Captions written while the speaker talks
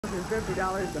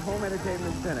$750 to Home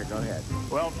Entertainment Center. Go ahead.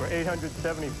 Well, for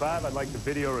 $875, I'd like the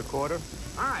video recorder.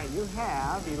 All right, you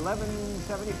have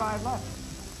 $1175 left.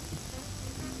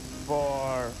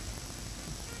 For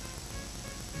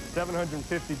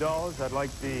 $750, I'd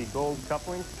like the gold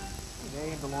couplings.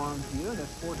 They belong to you.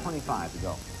 That's $425 to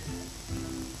go.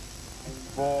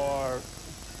 For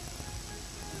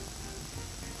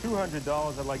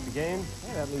 $200, I'd like the game.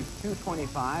 Yeah, that leaves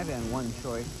 $225 and one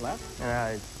choice left. And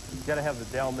I gotta have the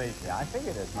Dalmatian. Yeah, I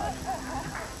figured as much.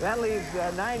 That leaves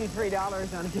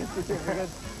 $93 on a gift certificate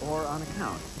or on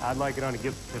account. I'd like it on a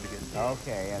gift certificate.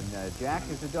 Okay, and Jack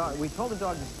is the dog. We told the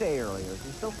dog to stay earlier. Is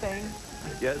he still staying?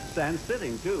 Yes, and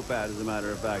sitting too, Pat, as a matter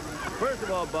of fact. First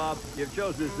of all, Bob, you've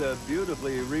chosen this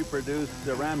beautifully reproduced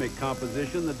ceramic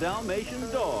composition, the Dalmatian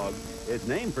dog. It's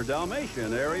named for Dalmatia,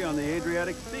 an area on the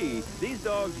Adriatic Sea. These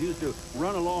dogs used to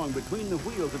run along between the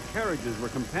wheels of carriages, were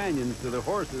companions to the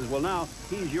horses. Well, now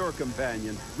he's your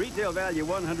companion. Retail value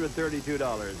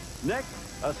 $132. Next,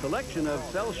 a selection of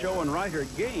Cell Show and Writer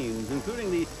games, including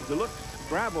the Deluxe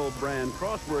Scrabble brand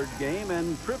crossword game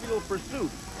and Trivial Pursuit.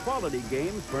 Quality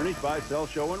games furnished by Cell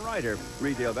Show and Writer.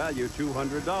 Retail value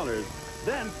 $200.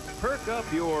 Then perk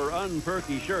up your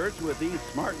unperky shirts with these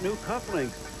smart new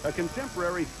cufflinks. A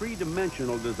contemporary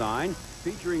three-dimensional design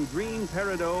featuring green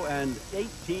peridot and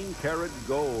 18-karat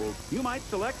gold. You might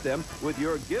select them with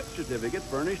your gift certificate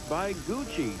furnished by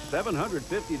Gucci,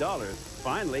 $750.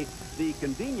 Finally, the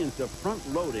convenience of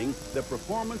front-loading the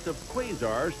performance of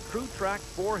Quasar's TrueTrack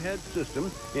 4-head system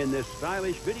in this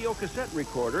stylish video cassette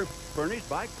recorder furnished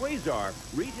by Quasar.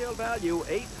 Retail value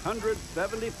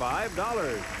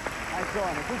 $875.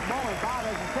 Excellent. At this moment, Bob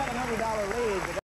has a $700 lead.